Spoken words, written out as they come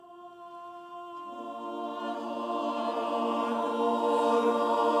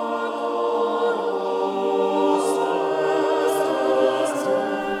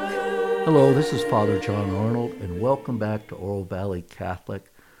Hello, this is Father John Arnold, and welcome back to Oro Valley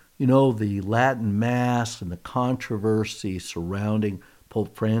Catholic. You know, the Latin Mass and the controversy surrounding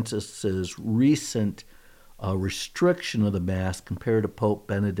Pope Francis's recent restriction of the Mass compared to Pope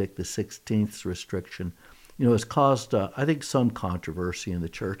Benedict XVI's restriction, has caused, I think, some controversy in the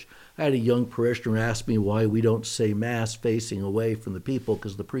church. I had a young parishioner ask me why we don't say Mass facing away from the people,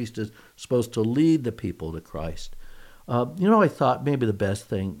 because the priest is supposed to lead the people to Christ. I thought maybe the best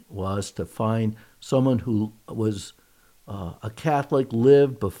thing was to find someone who was a Catholic,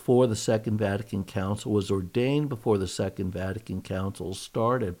 lived before the Second Vatican Council, was ordained before the Second Vatican Council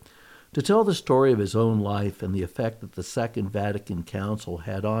started, to tell the story of his own life and the effect that the Second Vatican Council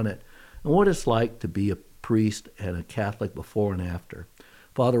had on it, and what it's like to be a priest and a Catholic before and after.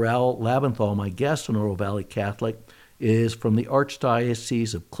 Father Al Laubenthal, my guest on Oro Valley Catholic, is from the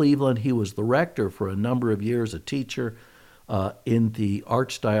Archdiocese of Cleveland. He was the rector for a number of years, a teacher in the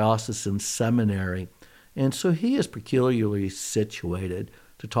Archdiocesan seminary. And so he is peculiarly situated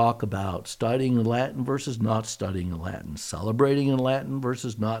to talk about studying in Latin versus not studying in Latin, celebrating in Latin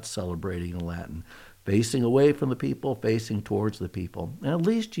versus not celebrating in Latin, facing away from the people, facing towards the people. And at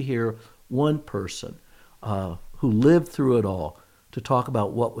least you hear one person who lived through it all to talk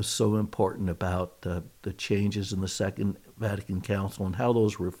about what was so important about the changes in the Second Vatican Council and how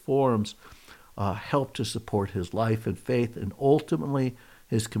those reforms helped to support his life and faith and ultimately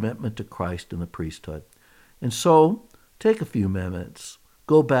his commitment to Christ and the priesthood. And so, take a few minutes,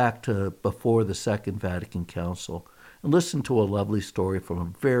 go back to before the Second Vatican Council, and listen to a lovely story from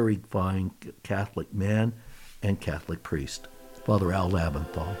a very fine Catholic man and Catholic priest, Father Al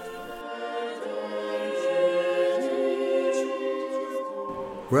Laubenthal.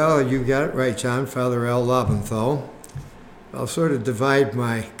 Well, you got it right, John. Father Al Laubenthal. I'll sort of divide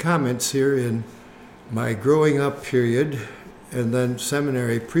my comments here in my growing up period and then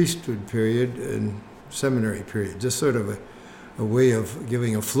seminary priesthood period and seminary period. Just sort of a way of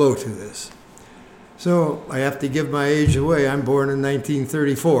giving a flow to this. So I have to give my age away. I'm born in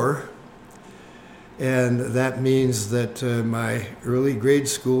 1934. And that means that my early grade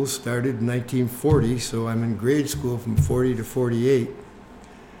school started in 1940. So I'm in grade school from 40 to 48.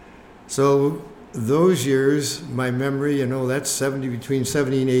 So those years, my memory, that's between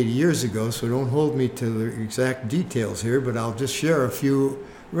 70 and 80 years ago, so don't hold me to the exact details here, but I'll just share a few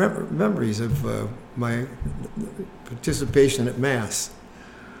memories of my participation at Mass.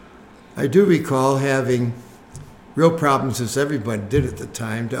 I do recall having real problems, as everybody did at the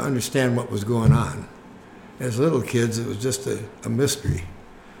time, to understand what was going on. As little kids, it was just a mystery.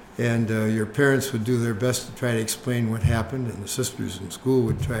 And your parents would do their best to try to explain what happened, and the sisters in school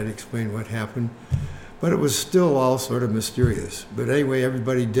would try to explain what happened. But it was still all sort of mysterious. But anyway,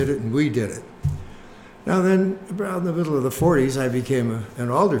 everybody did it, and we did it. Now then, around the middle of the 40s, I became an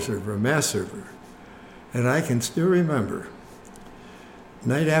altar server, a Mass server. And I can still remember,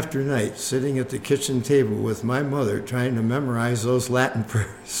 night after night, sitting at the kitchen table with my mother trying to memorize those Latin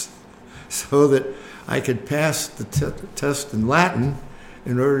prayers so that I could pass the test in Latin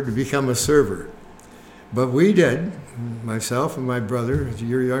in order to become a server. But we did, myself and my brother, a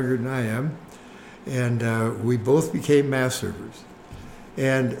year younger than I am, and we both became Mass servers.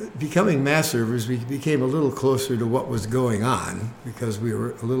 And becoming Mass servers, we became a little closer to what was going on because we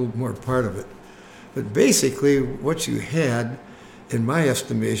were a little more part of it. But basically, what you had, in my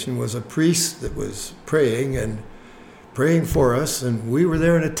estimation, was a priest that was praying and praying for us, and we were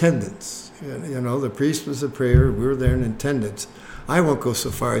there in attendance. The priest was the prayer, we were there in attendance. I won't go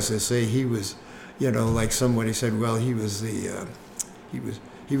so far as to say he was, like somebody said, well, he was the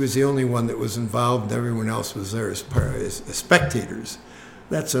only one that was involved and everyone else was there as spectators.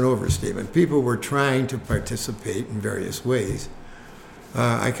 That's an overstatement. People were trying to participate in various ways.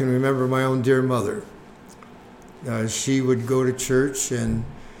 I can remember my own dear mother. She would go to church and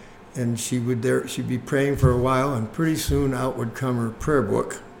she'd be praying for a while, and pretty soon out would come her prayer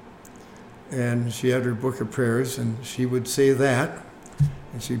book. And she had her book of prayers, and she would say that,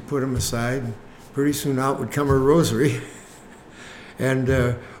 and she'd put them aside, and pretty soon out would come her rosary. And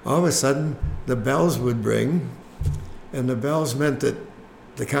all of a sudden, the bells would ring, and the bells meant that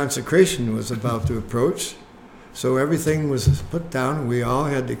the consecration was about to approach. So everything was put down, and we all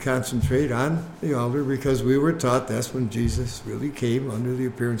had to concentrate on the altar because we were taught that's when Jesus really came under the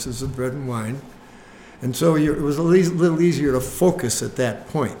appearances of bread and wine. And so it was a little easier to focus at that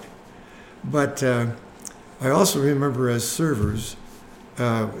point. But I also remember as servers,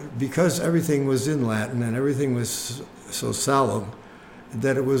 because everything was in Latin and everything was so solemn,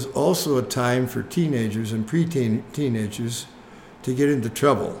 that it was also a time for teenagers and pre-teenagers to get into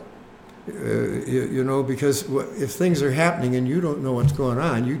trouble. Because if things are happening and you don't know what's going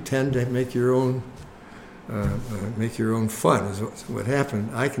on, you tend to make your own fun, is what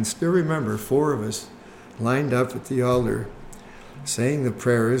happened. I can still remember 4 of us lined up at the altar saying the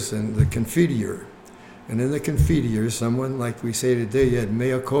prayers and the confiteor. And in the confiteor, someone, like we say today, you had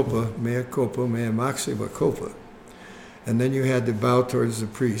mea culpa, mea maxima culpa. And then you had to bow towards the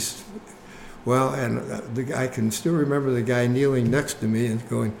priest. Well, and I can still remember the guy kneeling next to me and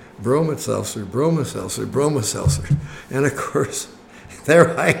going, Bromoseltzer, Bromoseltzer, Bromoseltzer. And of course,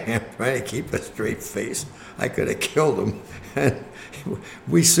 there I am trying to keep a straight face. I could have killed him. And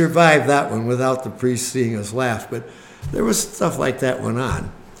we survived that one without the priest seeing us laugh. But there was stuff like that went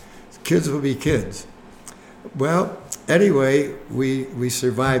on. Kids will be kids. Well, anyway, we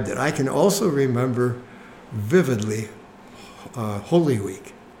survived it. I can also remember vividly Holy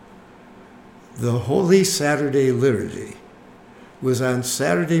Week. The Holy Saturday Liturgy was on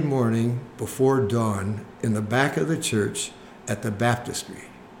Saturday morning before dawn in the back of the church at the baptistry.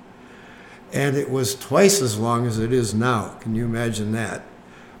 And it was twice as long as it is now. Can you imagine that?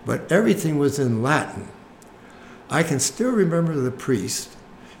 But everything was in Latin. I can still remember the priest.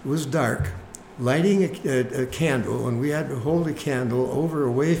 It was dark, lighting a candle, and we had to hold a candle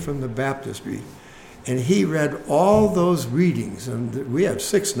away from the baptistry. And he read all those readings, and we have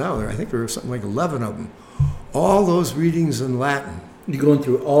 6 now. I think there were something like 11 of them. All those readings in Latin. You're going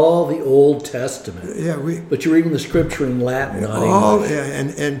through all the Old Testament. Yeah, but you're reading the Scripture in Latin, not English.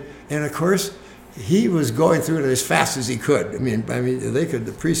 Yeah, and of course, he was going through it as fast as he could. I mean,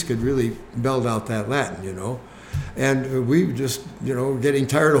 the priest could really belt out that Latin, And we just, getting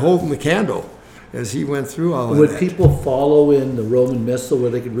tired of holding the candle as he went through all of that. Would people follow in the Roman Missal where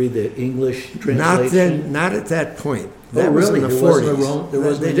they could read the English translation? Not at that point. That was in the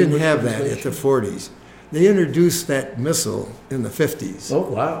 40s. They didn't English have that at the 40s. They introduced that missal in the 50s. Oh,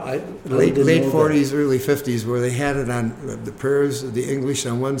 wow. Late 40s, early 50s, where they had it on the prayers, the English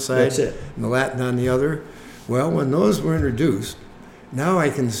on one side and the Latin on the other. Well, when those were introduced, now I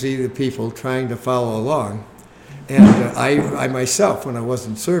can see the people trying to follow along. And I myself, when I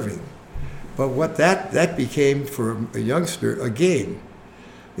wasn't serving. But what that became for a youngster, a game.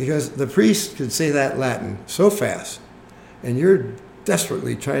 Because the priest could say that Latin so fast, and you're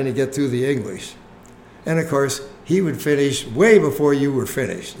desperately trying to get through the English. And of course, he would finish way before you were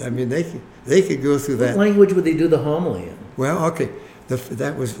finished. I mean, they could go through that. What language would they do the homily in? Well, okay,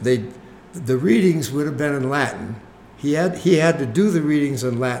 the readings would have been in Latin. He had to do the readings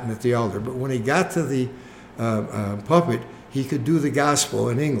in Latin at the altar, but when he got to the pulpit, he could do the gospel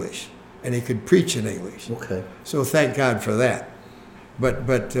in English, and he could preach in English. Okay. So thank God for that. But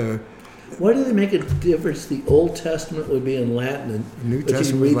why do they make a difference? The Old Testament would be in Latin, and New but Testament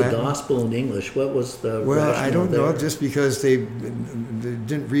you can read Latin. The Gospel in English. What was the Well, I don't know. there? Just because they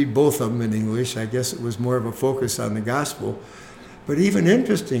didn't read both of them in English, I guess it was more of a focus on the gospel. But even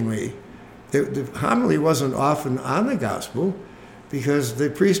interestingly, the homily wasn't often on the gospel because the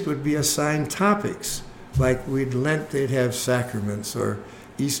priest would be assigned topics. Like Lent, they'd have sacraments, or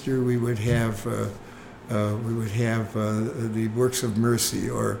Easter we would have the works of mercy,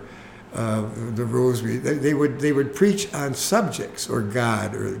 or the rosary. They would preach on subjects, or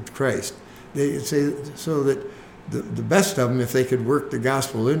God, or Christ. They'd say so that the best of them, if they could work the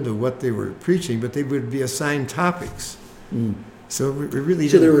gospel into what they were preaching, but they would be assigned topics. Mm. So it really.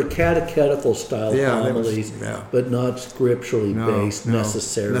 So there were catechetical style homilies, yeah. but not scripturally based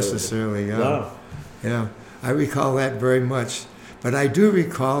necessarily. Necessarily, yeah. Wow. Yeah, I recall that very much. But I do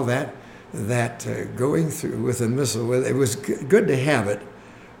recall that going through with a missal. It was good to have it,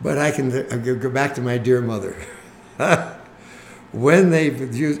 but I can go back to my dear mother. When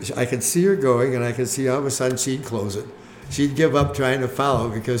I could see her going, and I could see all of a sudden she'd close it. She'd give up trying to follow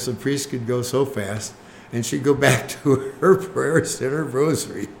because the priest could go so fast, and she'd go back to her prayers and her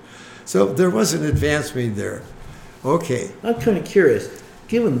rosary. So there was an advance made there. Okay. I'm kind of curious.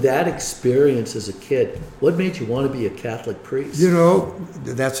 Given that experience as a kid, what made you want to be a Catholic priest?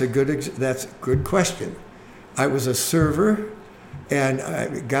 That's a good question. I was a server,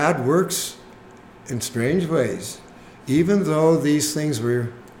 and God works in strange ways. Even though these things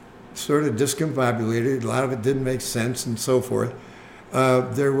were sort of discombobulated, a lot of it didn't make sense and so forth,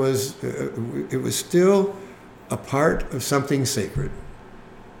 it was still a part of something sacred.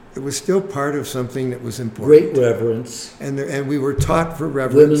 It was still part of something that was important. Great reverence. And we were taught for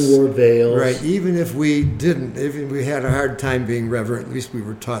reverence. Women wore veils. Right. Even if we didn't, even if we had a hard time being reverent, at least we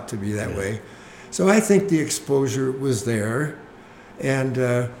were taught to be that way. So I think the exposure was there. And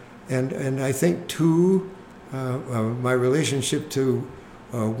I think, too, my relationship to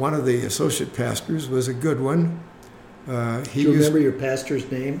one of the associate pastors was a good one. Do you remember your pastor's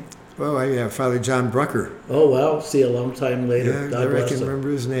name? Oh, yeah, Father John Brucker. Oh, wow. See, a long time later. Yeah, God I bless can him.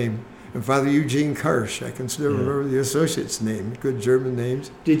 remember his name. And Father Eugene Karsh. I can still remember the associate's name. Good German names.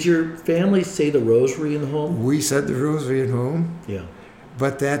 Did your family say the rosary in the home? We said the rosary at home. Yeah.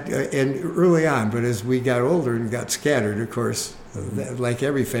 But that, and early on, but as we got older and got scattered, of course, like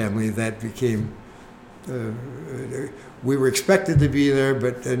every family, that became, we were expected to be there,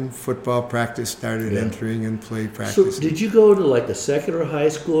 but then football practice started entering and play practice. So did you go to like a secular high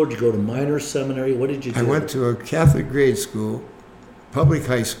school, or did you go to minor seminary? What did you do? I went to a Catholic grade school, public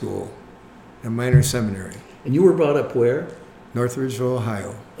high school, and minor seminary. And you were brought up where? North Ridgeville,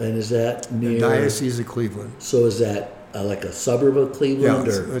 Ohio. And is that near? The Diocese of Cleveland. So is that like a suburb of Cleveland?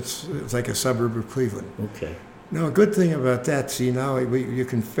 Yeah, it's like a suburb of Cleveland. Okay. Now, a good thing about that, see, now you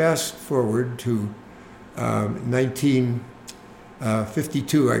can fast forward to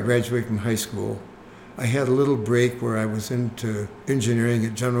 1952. I graduated from high school. I had a little break where I was into engineering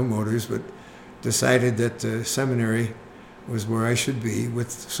at General Motors, but decided that the seminary was where I should be,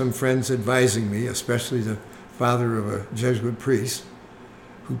 with some friends advising me, especially the father of a Jesuit priest,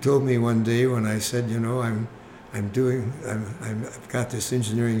 who told me one day when I said, you know, I've got this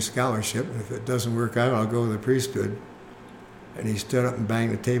engineering scholarship, and if it doesn't work out, I'll go to the priesthood. And he stood up and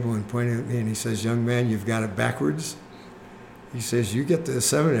banged the table and pointed at me, and he says, young man, you've got it backwards. He says, you get to the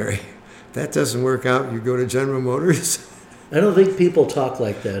seminary. If that doesn't work out, you go to General Motors. I don't think people talk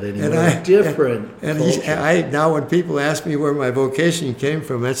like that anymore. Different culture. Now when people ask me where my vocation came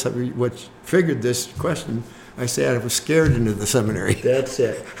from, that's what triggered this question. I say I was scared into the seminary. That's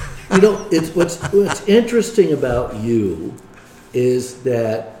it. You know, what's interesting about you is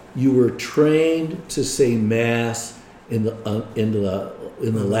that you were trained to say Mass in the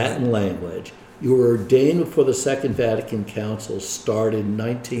Latin language. You were ordained before the Second Vatican Council started in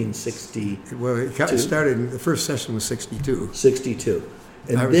 1960. Well, it started. The first session was 62. 62.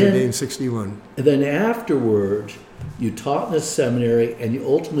 And I was ordained in 61. And then afterwards, you taught in a seminary, and you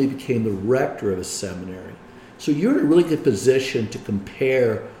ultimately became the rector of a seminary. So you're in a really good position to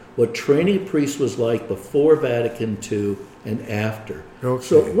compare what training a priest was like before Vatican II and after. Okay.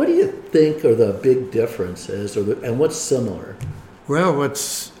 So what do you think are the big differences, and what's similar? Well,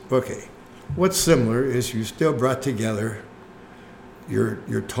 what's similar is you still brought together,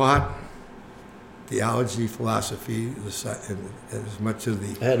 you're taught theology, philosophy, and as much of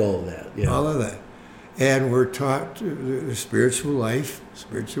the... I had all of that, yeah. All of that. And we're taught the spiritual life,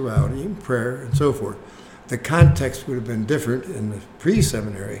 spirituality, and prayer, and so forth. The context would have been different in the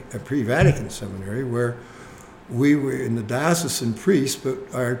pre-seminary, a pre-Vatican seminary, where we were in the diocesan priests, but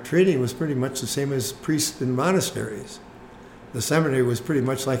our training was pretty much the same as priests in monasteries. The seminary was pretty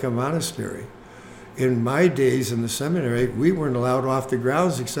much like a monastery. In my days in the seminary, we weren't allowed off the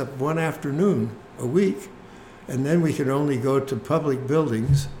grounds except one afternoon a week. And then we could only go to public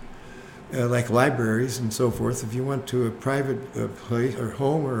buildings, like libraries and so forth. If you went to a private place or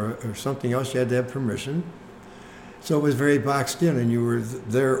home or something else, you had to have permission. So it was very boxed in, and you were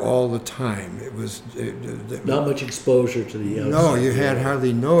there all the time. It was not much exposure to the outside. No, you had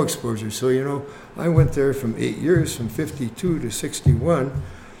hardly no exposure. So, you know, I went there from 8 years, from 52 to 61.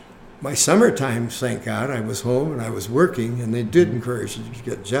 My summertime, thank God, I was home and I was working, and they did encourage you to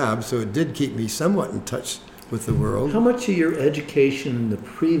get jobs, so it did keep me somewhat in touch with the world. How much of your education in the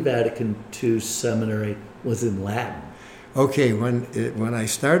pre-Vatican II seminary was in Latin? Okay, when I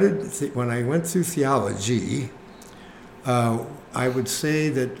went through theology, I would say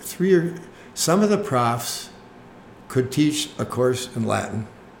that some of the profs could teach a course in Latin,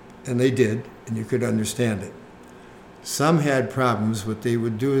 and they did, and you could understand it. Some had problems. What they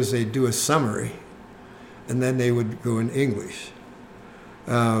would do is they'd do a summary, and then they would go in English.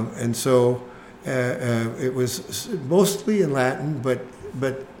 And so it was mostly in Latin, but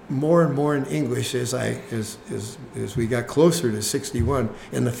more and more in English as we got closer to 61.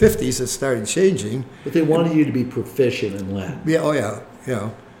 In the 50s, it started changing. But they wanted you to be proficient in Latin. Yeah, oh yeah.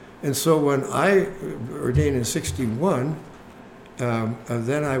 And so when I ordained in 61,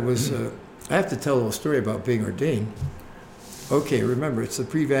 then I was, I have to tell a little story about being ordained. Okay, remember, it's the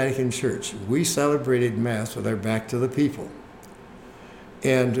pre-Vatican Church. We celebrated Mass with our back to the people.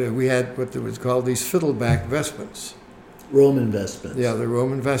 And we had what was called these fiddleback vestments. Roman vestments. Yeah, the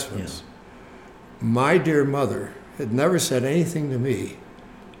Roman vestments. Yeah. My dear mother had never said anything to me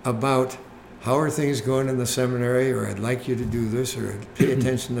about how are things going in the seminary, or I'd like you to do this, or pay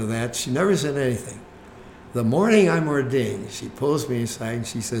attention to that. She never said anything. The morning I'm ordained, she pulls me aside and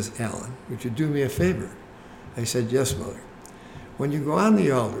she says, Alan, would you do me a favor? I said, yes, Mother. When you go on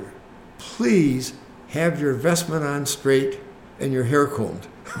the altar, please have your vestment on straight and your hair combed.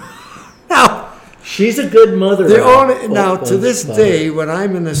 Now, She's a good mother. Now, to this day, when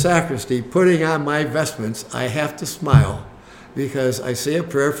I'm in the sacristy putting on my vestments, I have to smile because I say a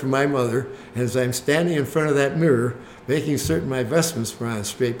prayer for my mother as I'm standing in front of that mirror, making certain my vestments were on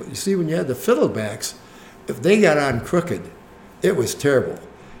straight. But you see, when you had the fiddlebacks, if they got on crooked, it was terrible.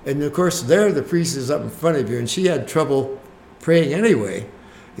 And of course, there the priest is up in front of you, and she had trouble praying anyway,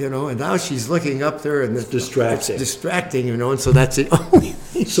 and now she's looking up there, and it's distracting, and so that's the only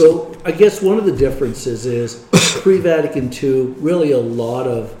thing. So I guess one of the differences is pre-Vatican II, really a lot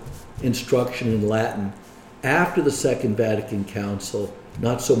of instruction in Latin. After the Second Vatican Council,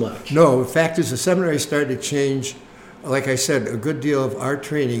 not so much. No, in fact, as the seminary started to change, like I said, a good deal of our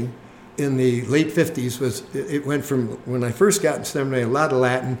training in the late 50s it went from, when I first got in seminary, a lot of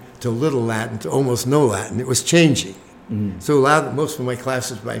Latin to little Latin to almost no Latin. It was changing. So most of my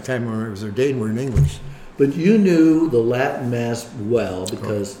classes by the time I was ordained were in English. But you knew the Latin Mass well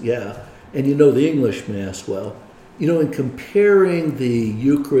because, and you know the English Mass well. In comparing the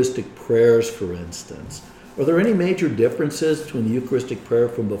Eucharistic prayers, for instance, are there any major differences between the Eucharistic prayer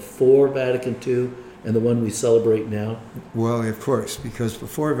from before Vatican II and the one we celebrate now? Well, of course, because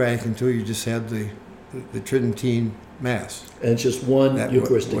before Vatican II, you just had the Tridentine Mass. And it's just one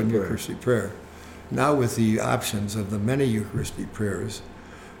Eucharistic prayer. Eucharistic prayer. Now with the options of the many Eucharistic prayers,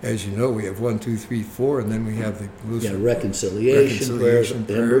 as you know, we have 1, 2, 3, 4, and then we have the reconciliation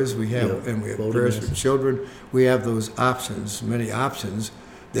prayers. We have prayers for children. We have those options, many options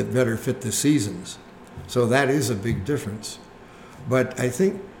that better fit the seasons. So that is a big difference. But I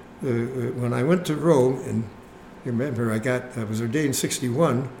think when I went to Rome, and remember I was ordained in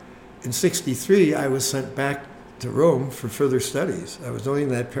 61. In 63, I was sent back to Rome for further studies. I was only in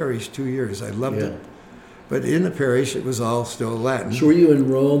that parish 2 years. I loved it. But in the parish, it was all still Latin. So were you in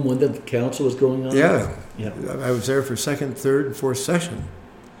Rome when the council was going on? Yeah. I was there for second, third, and fourth session.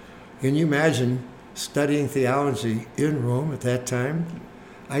 Can you imagine studying theology in Rome at that time?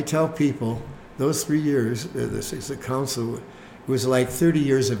 I tell people those 3 years, the council, was like 30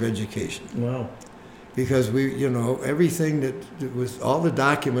 years of education. Wow. Because everything that was, all the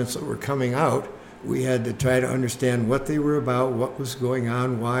documents that were coming out, we had to try to understand what they were about, what was going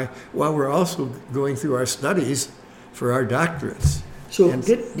on, why, while we're also going through our studies for our doctorates. So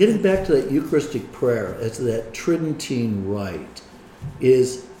getting back to that Eucharistic prayer, as that Tridentine rite,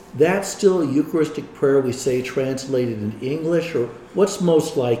 is that still a Eucharistic prayer we say translated in English, or what's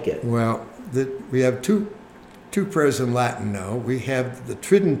most like it? Well, we have two prayers in Latin now. We have the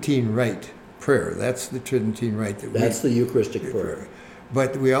Tridentine rite prayer. That's the Tridentine rite. That's the Eucharistic prayer.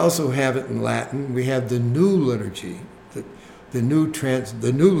 But we also have it in Latin. We have the new liturgy, the new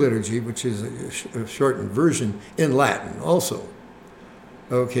liturgy, which is a shortened version in Latin also.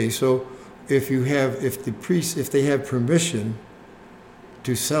 Okay, so if the priests, if they have permission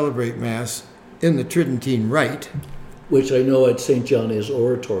to celebrate Mass in the Tridentine rite, which I know at St. John's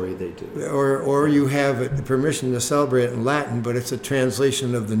Oratory they do, or you have the permission to celebrate it in Latin, but it's a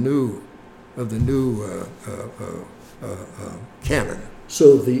translation of the new canon.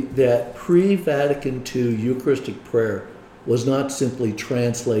 So that pre-Vatican II Eucharistic prayer was not simply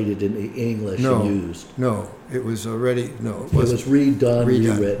translated into English and used. No, it was already it was redone,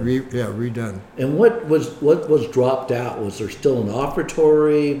 rewritten. Redone. And what was dropped out? Was there still an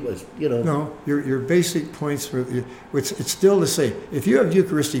offertory? No, your basic points were. It's still the same. If you have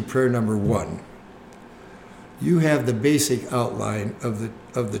Eucharistic prayer number 1, you have the basic outline of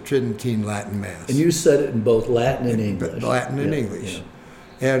the Tridentine Latin Mass. And you said it in both Latin and English. Latin and English. Yeah.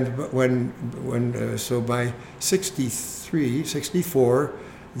 And so by 63, 64,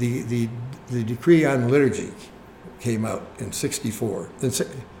 the decree on liturgy came out in 64. In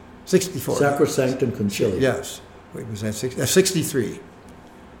 64. Sacrosanctum Concilium. Yes. Wait, was that 63?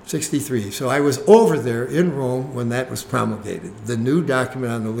 63. So I was over there in Rome when that was promulgated, the new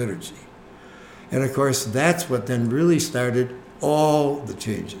document on the liturgy. And of course, that's what then really started all the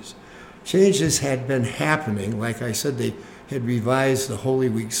changes. Changes had been happening. Like I said, they had revised the Holy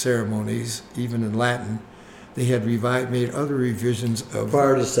Week ceremonies, even in Latin. They had made other revisions of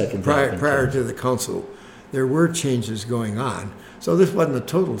prior to Second Vatican. Prior to the council, there were changes going on. So this wasn't a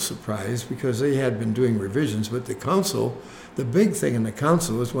total surprise because they had been doing revisions. But the council, the big thing in the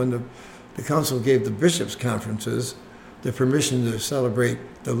council was when the council gave the bishops' conferences the permission to celebrate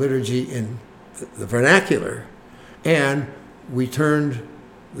the liturgy in the vernacular, and we turned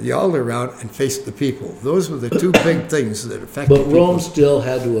the altar around and faced the people. Those were the two big things that affected people. But Rome still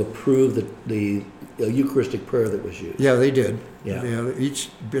had to approve the Eucharistic prayer that was used. Yeah, they did. Yeah. Each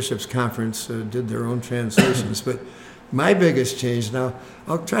bishop's conference did their own translations. But my biggest change, now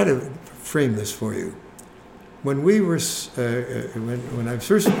I'll try to frame this for you. When we were, when I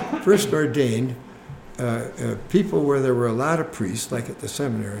first ordained, people where there were a lot of priests, like at the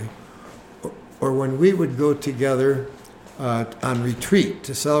seminary, or when we would go together on retreat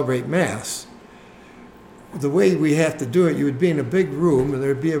to celebrate Mass, the way we have to do it, you would be in a big room, and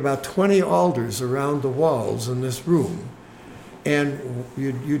there would be about 20 aldars around the walls in this room. And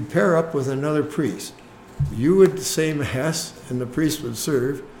you'd pair up with another priest. You would say Mass, and the priest would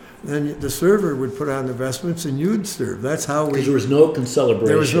serve. Then the server would put on the vestments, and you'd serve. That's how we... Because there was no concelebration.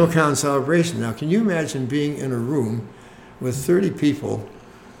 There was no concelebration. Now, can you imagine being in a room with 30 people,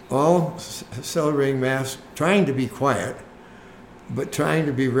 all celebrating Mass, trying to be quiet, but trying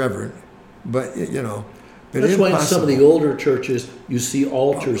to be reverent, but, you know... That's why in some of the older churches, you see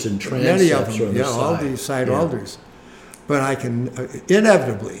altars and transepts. Many of them, yeah, all these side altars. But I can,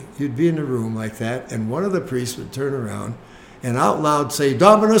 inevitably, you'd be in a room like that, and one of the priests would turn around and out loud say,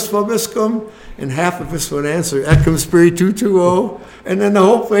 Dominus vobiscum, and half of us would answer, Ecum Spiritu tuo, and then the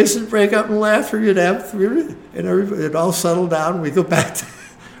whole place would break up and laugh, and everybody, it'd all settle down, and we go back to,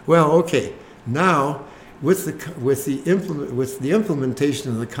 well, okay, now, with the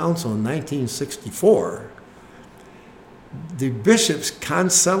implementation of the council in 1964, the bishops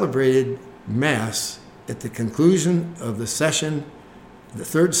concelebrated Mass at the conclusion of the session, the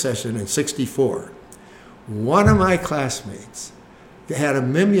third session in 64. One of my classmates had a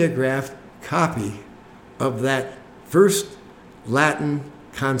mimeographed copy of that first Latin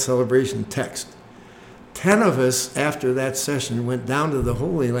concelebration text. 10 of us, after that session, went down to the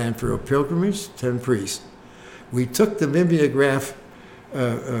Holy Land for a pilgrimage, 10 priests. We took the mimeograph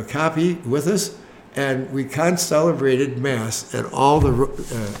copy with us, and we concelebrated Mass at all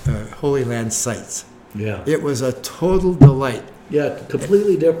the Holy Land sites. Yeah. It was a total delight. Yeah,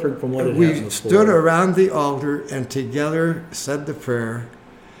 completely different from what it had before. We stood around the altar and together said the prayer,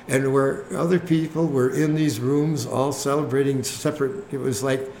 and where other people were in these rooms all celebrating separate, it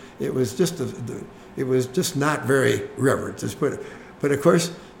was just not very reverent. But of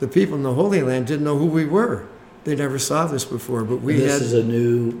course, the people in the Holy Land didn't know who we were. They never saw this before, but we had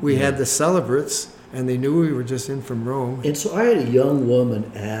the celebrates, and they knew we were just in from Rome. And so I had a young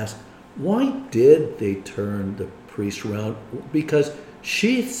woman ask, why did they turn the priest around? Because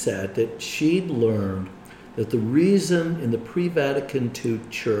she said that she'd learned that the reason in the pre-Vatican II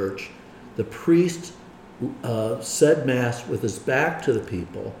church, the priest said Mass with his back to the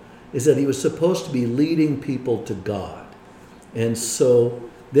people, is that he was supposed to be leading people to God. And so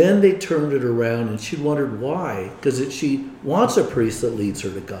then they turned it around, and she wondered why, because she wants a priest that leads her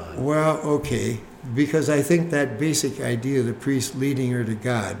to God. Well, okay, because I think that basic idea of the priest leading her to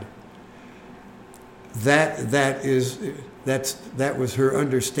God, that was her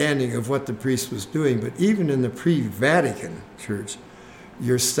understanding of what the priest was doing. But even in the pre-Vatican church,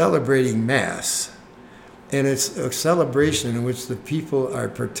 you're celebrating Mass, and it's a celebration in which the people are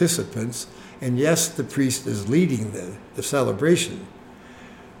participants, and yes, the priest is leading the celebration.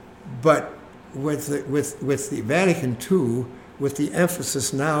 But with the Vatican II, with the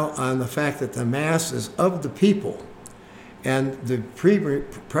emphasis now on the fact that the Mass is of the people, and the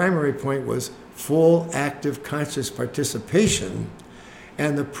primary point was full, active, conscious participation,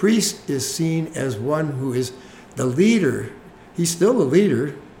 and the priest is seen as one who is the leader. He's still the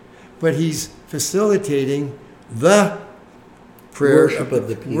leader, but he's facilitating the prayer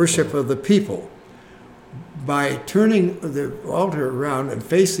worship of the people. By turning the altar around and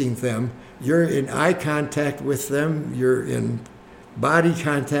facing them, you're in eye contact with them, you're in body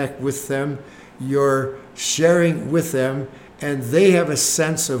contact with them, you're sharing with them, and they have a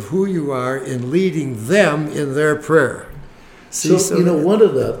sense of who you are in leading them in their prayer. So one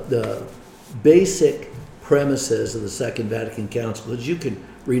of the basic premises of the Second Vatican Council is you can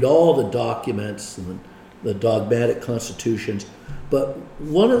read all the documents and the dogmatic constitutions, but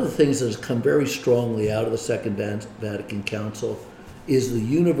one of the things that has come very strongly out of the Second Vatican Council is the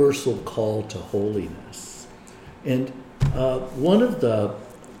universal call to holiness. And one of the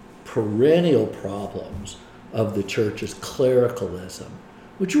perennial problems of the church is clericalism.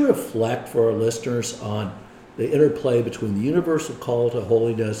 Would you reflect for our listeners on the interplay between the universal call to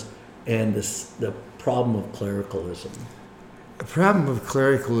holiness and the problem of clericalism? The problem of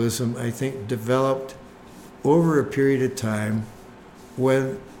clericalism, I think, developed over a period of time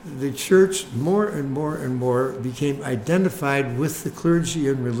when the church more and more and more became identified with the clergy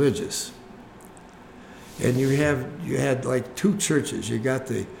and religious. And you had like two churches. You got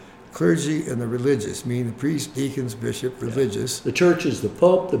the clergy and the religious, meaning the priest, deacons, bishop, religious. The church is the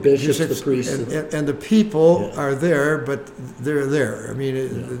pope, the bishops, the priests. And the people are there, but they're there. I mean,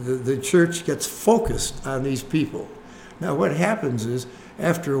 the church gets focused on these people. Now, what happens is,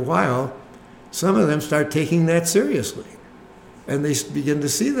 after a while, some of them start taking that seriously. and they begin to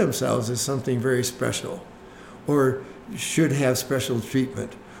see themselves as something very special, or should have special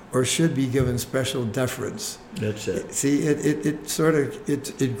treatment, or should be given special deference. That's it. See,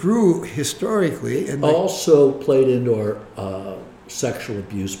 it grew historically, and Also played into our sexual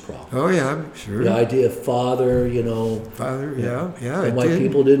abuse problem. oh yeah, sure. The idea of father, Father, yeah. and why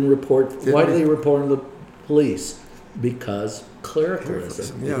people didn't report. Why do they report to the police? Because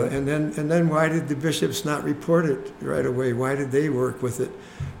clericalism. Yeah, and then why did the bishops not report it right away? Why did they work with it?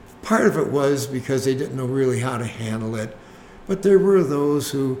 Part of it was because they didn't know really how to handle it, but there were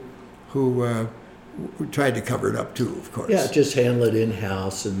those who tried to cover it up too, of course. Yeah, just handle it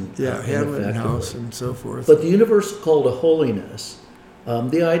in-house and handle it in-house effectively. and so forth. But the universal call to holiness,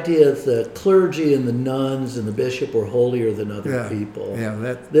 the idea that the clergy and the nuns and the bishop were holier than other people.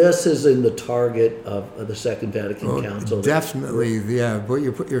 Yeah, this is in the target of the Second Vatican Council. Definitely, yeah. Boy,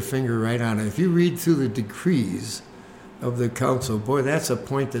 you put your finger right on it. If you read through the decrees of the council, boy, that's a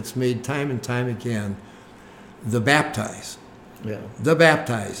point that's made time and time again. The baptized. Yeah. The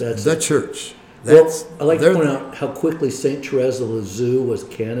baptized. That's the it. church. Well, I'd like to point out how quickly St. Therese of Lisieux was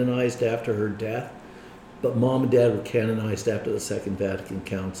canonized after her death, but Mom and Dad were canonized after the Second Vatican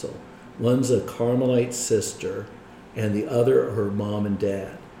Council. One's a Carmelite sister, and the other are her mom and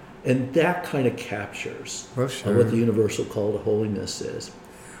dad. And that kind of captures what the universal call to holiness is.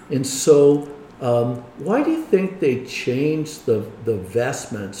 And so, why do you think they changed the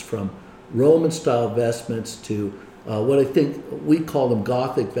vestments from Roman-style vestments to what I think we call them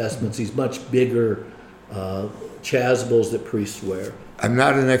Gothic vestments, these much bigger chasubles that priests wear? I'm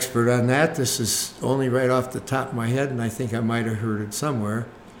not an expert on that. This is only right off the top of my head, and I think I might have heard it somewhere.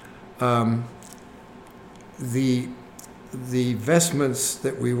 The vestments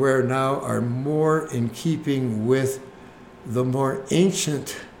that we wear now are more in keeping with the more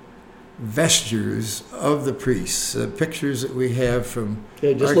ancient vestures of the priests. The pictures that we have from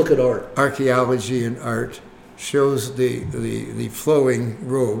look at art. Archaeology and art shows the flowing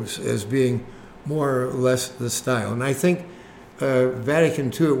robes as being more or less the style. And I think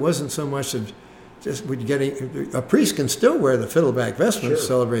Vatican II, it wasn't so much of just getting, a priest can still wear the fiddleback vestments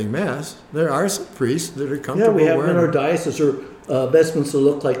celebrating Mass. There are some priests that are comfortable wearing. Yeah, we have in our diocese vestments that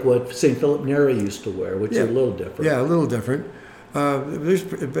look like what St. Philip Neri used to wear, which is a little different. Yeah, a little different. And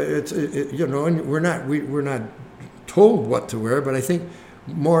we're not told what to wear, but I think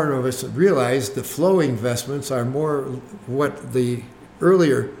more of us realize the flowing vestments are more what the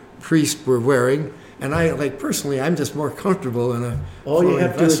earlier priests were wearing. And personally, I'm just more comfortable in a All you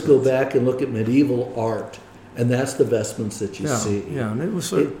have to do is vestment. go back and look at medieval art, and that's the vestments that you see. Yeah, and it was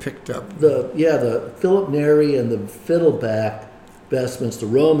sort of picked up. The Philip Neri and the fiddleback vestments, the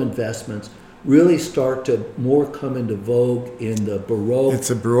Roman vestments, really start to more come into vogue in the Baroque. It's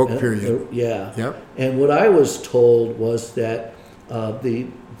a Baroque period. Yep. And what I was told was that the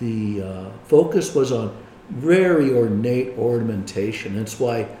focus was on very ornate ornamentation. That's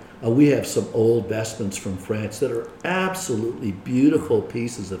why we have some old vestments from France that are absolutely beautiful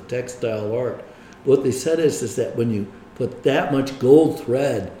pieces of textile art. What they said is that when you put that much gold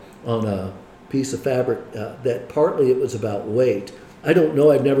thread on a piece of fabric, that partly it was about weight. I don't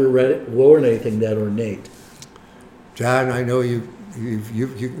know. I've never worn anything that ornate. John, I know you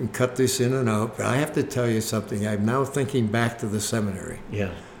can cut this in and out, but I have to tell you something. I'm now thinking back to the seminary. Yeah.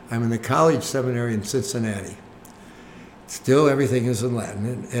 I'm in the college seminary in Cincinnati. Still, everything is in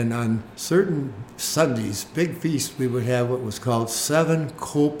Latin. And on certain Sundays, big feasts, we would have what was called 7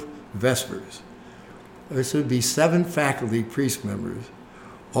 cope vespers. This would be 7 faculty priest members,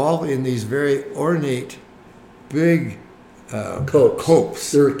 all in these very ornate, big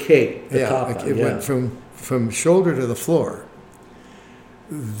copes. They're a cape. It went from shoulder to the floor.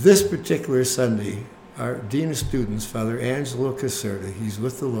 This particular Sunday, our Dean of Students, Father Angelo Caserta, he's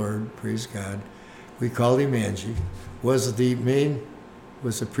with the Lord, praise God. We called him Angie. Was the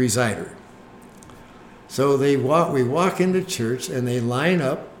presider. So we walk into church and they line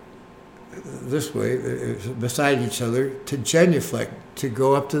up this way beside each other to genuflect, to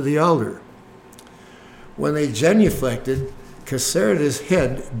go up to the altar. When they genuflected, Caserta's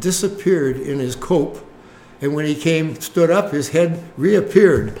head disappeared in his cope, and when he stood up, his head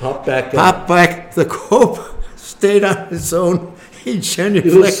reappeared. Popped back. The cope stayed on its own. He genuflected.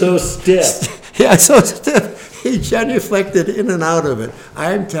 It was so stiff. Yeah, so stiff. He genuflected in and out of it.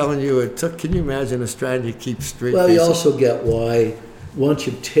 I'm telling you, it took. Can you imagine us trying to keep straight? Well, you also get why once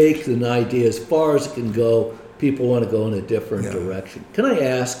you take an idea as far as it can go, people want to go in a different direction. Can I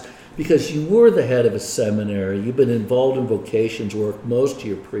ask, because you were the head of a seminary, you've been involved in vocations work most of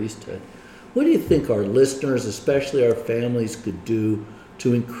your priesthood. What do you think our listeners, especially our families, could do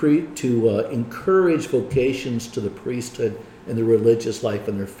to encourage vocations to the priesthood in the religious life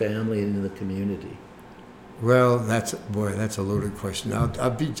in their family and in the community? Well, that's a loaded question. I'll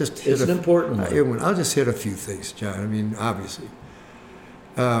be just hit It's an important one. I'll just hit a few things, John. I mean, obviously,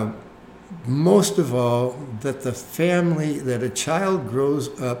 most of all, that a child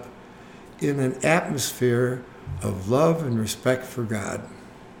grows up in an atmosphere of love and respect for God.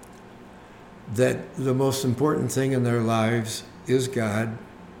 That the most important thing in their lives is God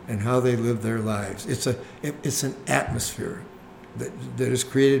and how they live their lives. It's an atmosphere that is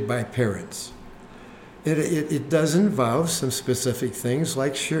created by parents. It does involve some specific things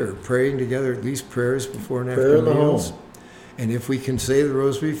like, sure, praying together, at least prayers before and after meals. And if we can say the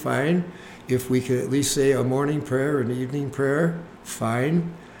rosary, fine. If we could at least say a morning prayer, an evening prayer,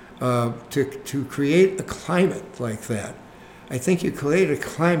 fine. To create a climate like that. I think you create a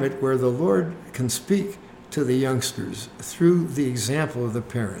climate where the Lord can speak to the youngsters through the example of the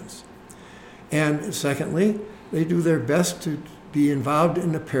parents. And secondly, they do their best to be involved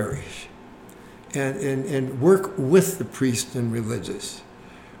in the parish and work with the priest and religious,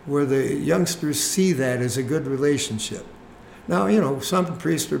 where the youngsters see that as a good relationship. Now, some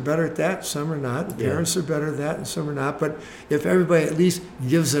priests are better at that, some are not. Parents are better at that, and some are not. But if everybody at least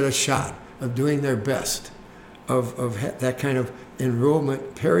gives it a shot of doing their best, of that kind of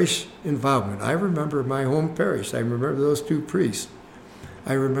enrollment, parish involvement. I remember my home parish. I remember those two priests.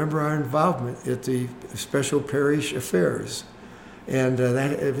 I remember our involvement at the special parish affairs. And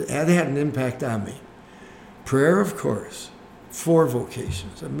that had an impact on me. Prayer, of course, 4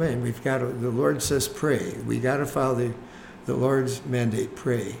 vocations. Man, the Lord says pray. We got to follow the Lord's mandate,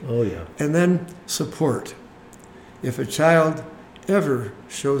 pray. Oh, yeah. And then support. If a child ever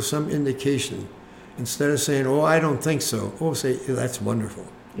shows some indication, instead of saying, oh, I don't think so, say, that's wonderful.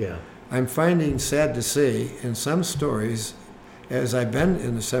 Yeah. I'm finding, sad to say, in some stories, as I've been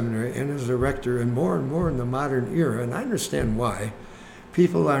in the seminary and as a rector, and more in the modern era, and I understand why,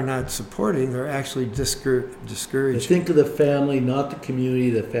 people are not supporting, they're actually discouraging. Think of the family, not the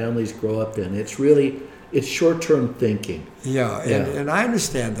community the families grow up in. It's short-term thinking. Yeah, and I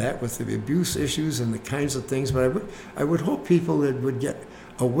understand that with the abuse issues and the kinds of things, but I would hope people that would get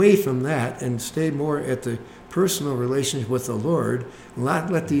away from that and stay more at the personal relationship with the Lord, not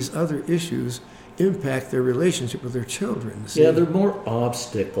let these other issues impact their relationship with their children. See? Yeah, there are more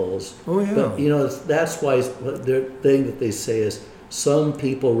obstacles. Oh, yeah. But, that's why the thing that they say is some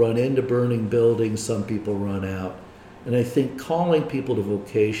people run into burning buildings, some people run out. And I think calling people to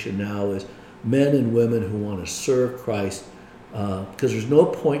vocation now is men and women who want to serve Christ, because there's no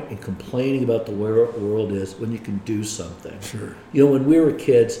point in complaining about the world is when you can do something. Sure. When we were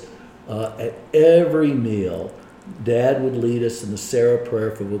kids, at every meal, Dad would lead us in the Sarah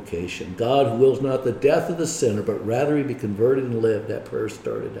prayer for vocation. God who wills not the death of the sinner, but rather he be converted and live. That prayer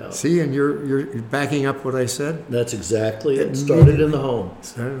started out. See, and you're backing up what I said? That's exactly it. Started in the home.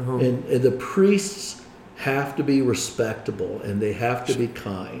 Started at home. And the priests have to be respectable, and they have to be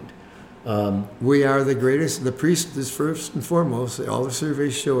kind. We are the greatest. The priest is first and foremost. All the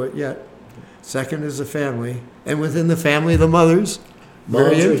surveys show it yet. Second is the family. And within the family, the mothers.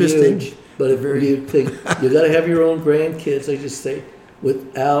 Moms Very interesting. are huge. But if you think you got to have your own grandkids, I just say,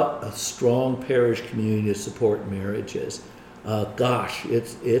 without a strong parish community to support marriages,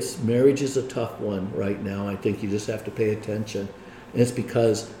 it's marriage is a tough one right now. I think you just have to pay attention. And it's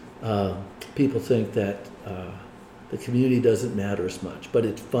because people think that the community doesn't matter as much, but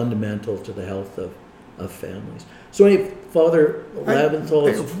it's fundamental to the health of families. So, Father Laubenthal,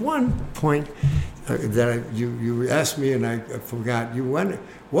 I have one point that you asked me and I forgot. You wondered,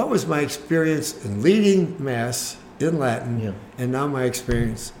 what was my experience in leading Mass in Latin, and now my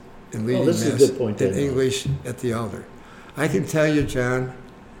experience in leading Mass is a good point in English at the altar. I can tell you, John,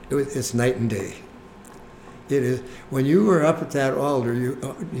 it's night and day. It is. When you were up at that altar,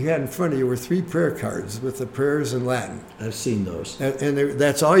 you had in front of you were 3 prayer cards with the prayers in Latin. I've seen those. And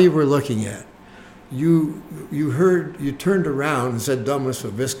that's all you were looking at. You turned around and said Dominus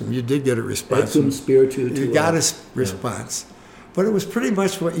Vobiscum. You did get a response. Cum spiritu tuo. You got a response. But it was pretty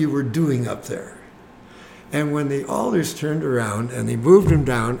much what you were doing up there. And when the alders turned around and they moved them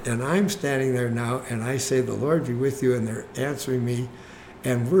down, and I'm standing there now, and I say, the Lord be with you, and they're answering me,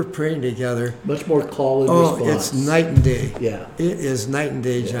 and we're praying together. Much more call and response. Oh, it's night and day. Yeah. It is night and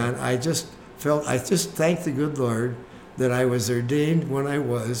day, John. I just thanked the good Lord that I was ordained when I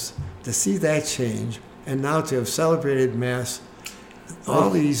was, to see that change, and now to have celebrated Mass all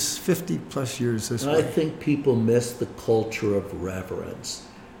these 50 plus years this way. I think people miss the culture of reverence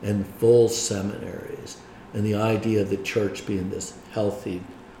and full seminaries and the idea of the church being this healthy,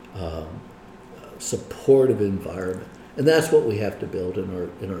 supportive environment. And that's what we have to build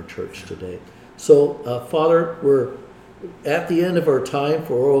in our church today. So, Father, we're at the end of our time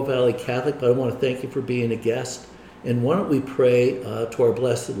for Oro Valley Catholic, but I want to thank you for being a guest. And why don't we pray to our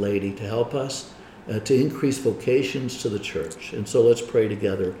Blessed Lady to help us to increase vocations to the church. And so let's pray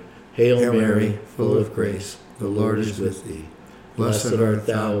together. Hail Mary, full of grace, the Lord is with thee. Blessed art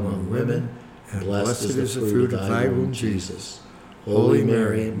thou among women, and blessed is the fruit of thy womb, Jesus. Holy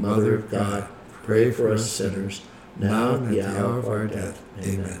Mary, Mother of God, pray for us sinners, now and at the hour of our death.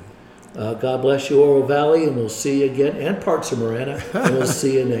 Amen. God bless you, Oro Valley, and we'll see you again, and parts of Marana, and we'll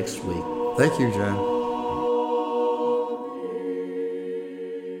see you next week. Thank you, John.